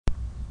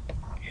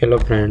Hello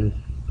friend,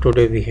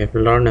 today we have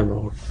learned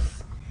about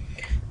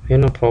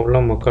when a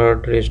problem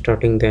occurred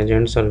restarting the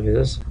agent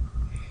services.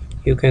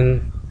 You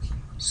can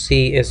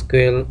see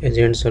SQL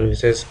agent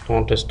services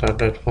not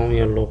started from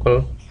your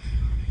local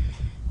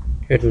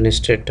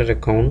administrator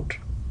account.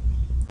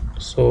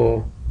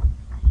 So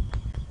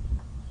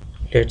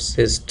let's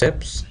see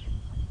steps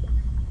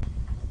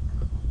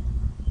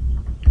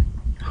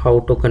how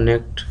to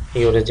connect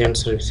your agent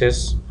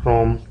services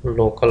from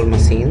local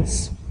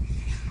machines.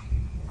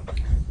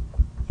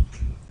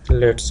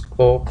 Let's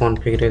go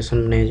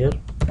configuration manager.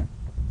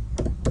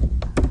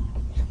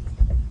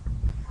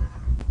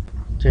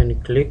 Then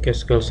click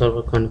SQL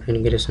Server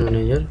Configuration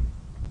Manager.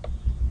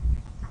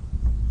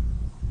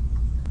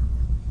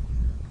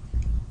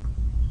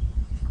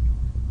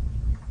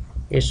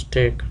 It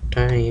takes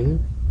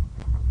time.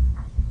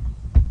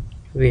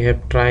 We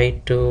have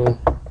tried to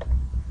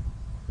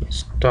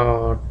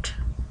start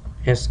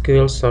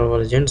SQL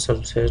Server Agent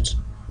Services.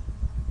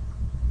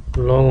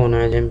 Log on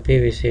as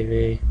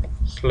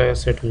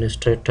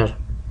mpvcp/administrator.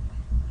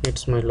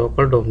 It's my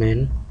local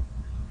domain.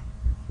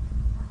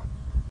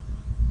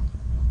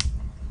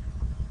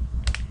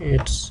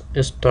 It's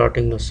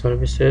starting the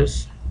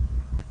services.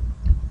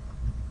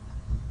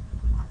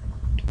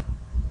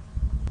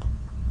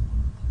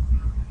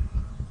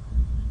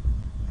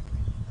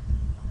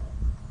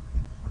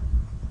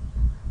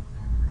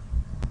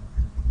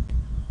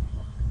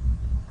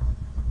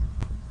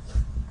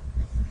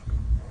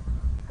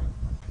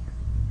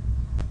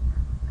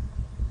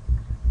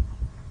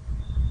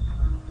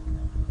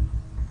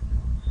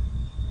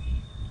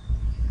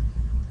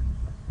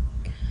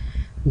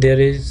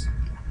 There is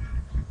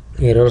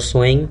error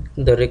showing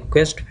the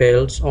request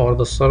fails or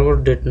the server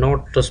did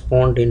not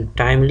respond in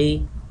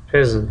timely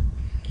fashion.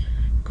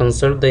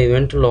 Consult the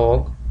event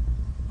log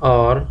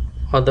or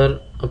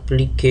other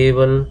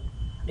applicable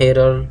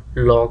error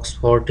logs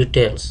for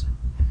details.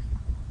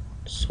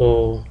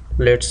 So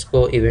let's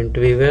go event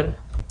viewer.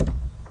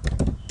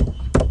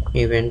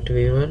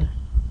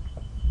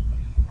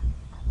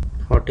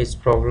 What is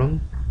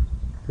problem?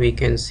 We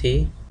can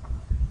see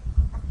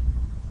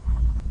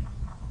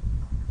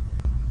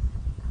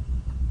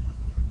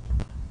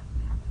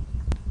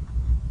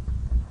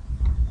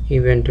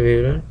event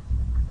viewer,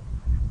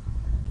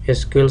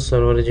 SQL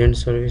Server Agent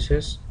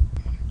Services.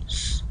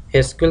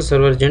 SQL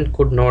Server Agent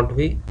could not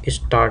be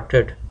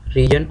started.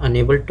 Reason: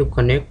 unable to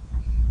connect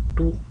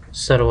to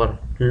server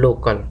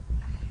local.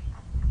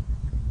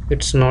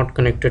 It's not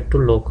connected to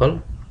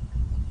local.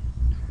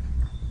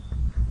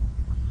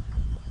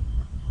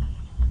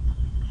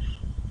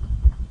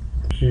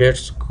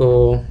 Let's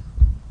go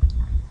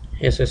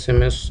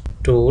SSMS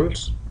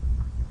tools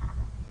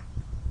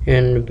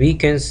and we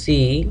can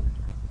see,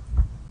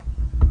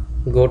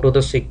 go to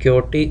the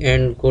security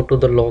and go to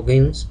the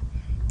logins,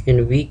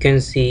 and we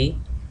can see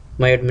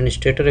my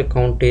administrator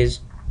account is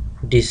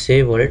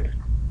disabled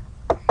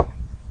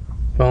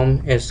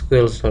from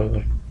SQL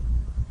Server.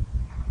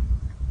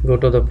 Go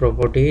to the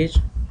properties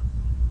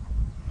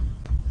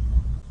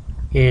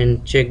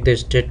and check the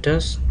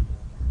status.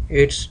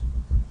 It's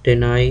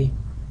deny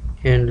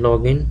and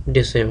login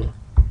disable.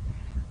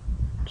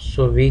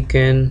 So we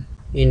can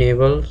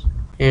enable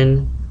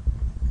and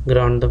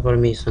grant the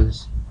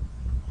permissions.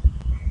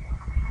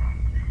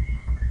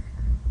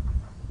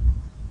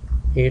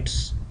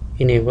 It's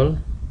enable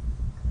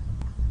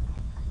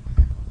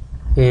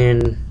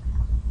and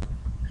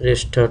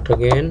restart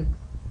again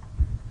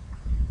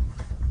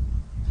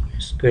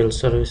SQL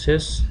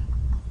services.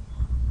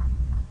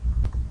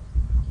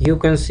 You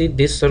can see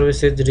this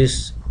service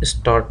is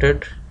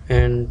started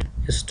and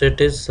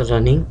status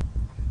running,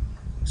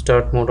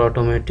 start mode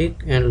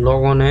automatic, and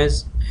log on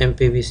as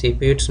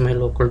mpvcp. It's my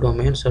local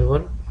domain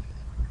server.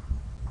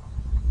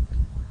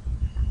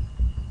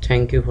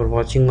 Thank you for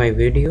watching my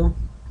video.